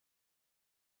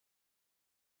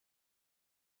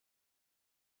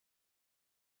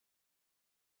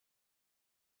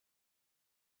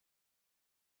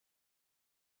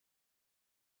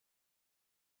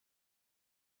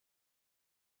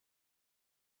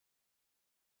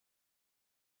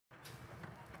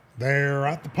They're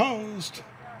at the post.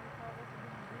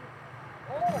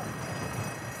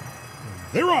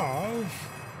 They're off.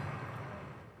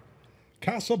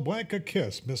 Casablanca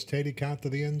Kiss, Miss Tatey Cat to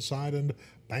the inside and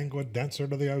Bangor Dancer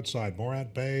to the outside.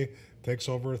 Morant Bay takes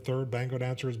over a third. Bangor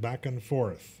Dancer is back and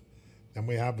forth. Then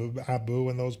we have Abu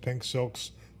in those pink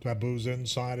silks. To Abu's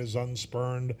inside is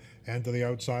Unspurned, and to the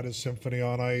outside is Symphony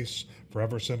on Ice.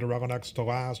 Forever Cinderella next to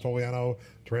last. Juliano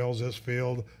trails this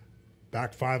field.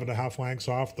 Back 5.5 lengths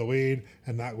off the lead,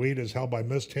 and that lead is held by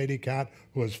Miss Tatey Cat,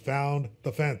 who has found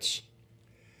the fence.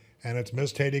 And it's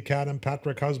Miss Tatey Cat and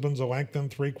Patrick Husbands, a length and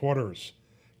 3/4.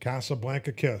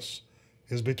 Casablanca Kiss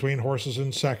is between horses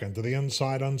in second. To the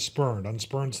inside, Unspurned.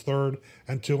 Unspurned's third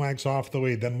and 2 lengths off the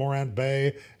lead. Then Morant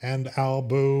Bay and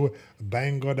Albu.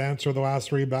 Bangla Dancer, the last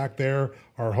 3 back there,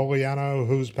 are Juliano,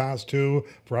 who's past 2.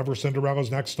 Forever Cinderella's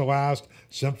next to last.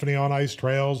 Symphony on Ice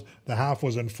trails. The half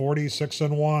was in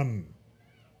 46-1.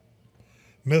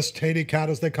 Miss Tatey Cat,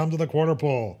 as they come to the quarter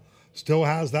pole, still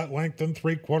has that length and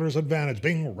 3/4 advantage.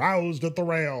 Being roused at the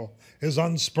rail is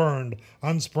Unspurned.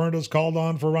 Unspurned is called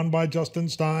on for run by Justin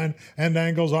Stein and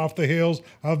angles off the heels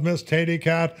of Miss Tatey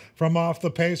Cat. From off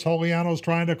the pace, Juliano's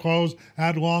trying to close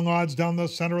at long odds down the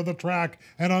center of the track,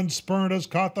 and Unspurned has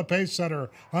caught the pace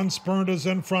setter. Unspurned is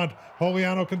in front.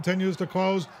 Juliano continues to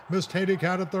close. Miss Tatey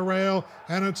Cat at the rail,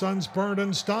 and it's Unspurned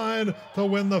and Stein to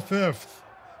win the 5th.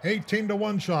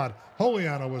 18-1 shot.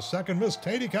 Juliano was second. Miss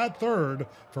Tatey Cat third.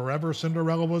 Forever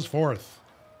Cinderella was fourth.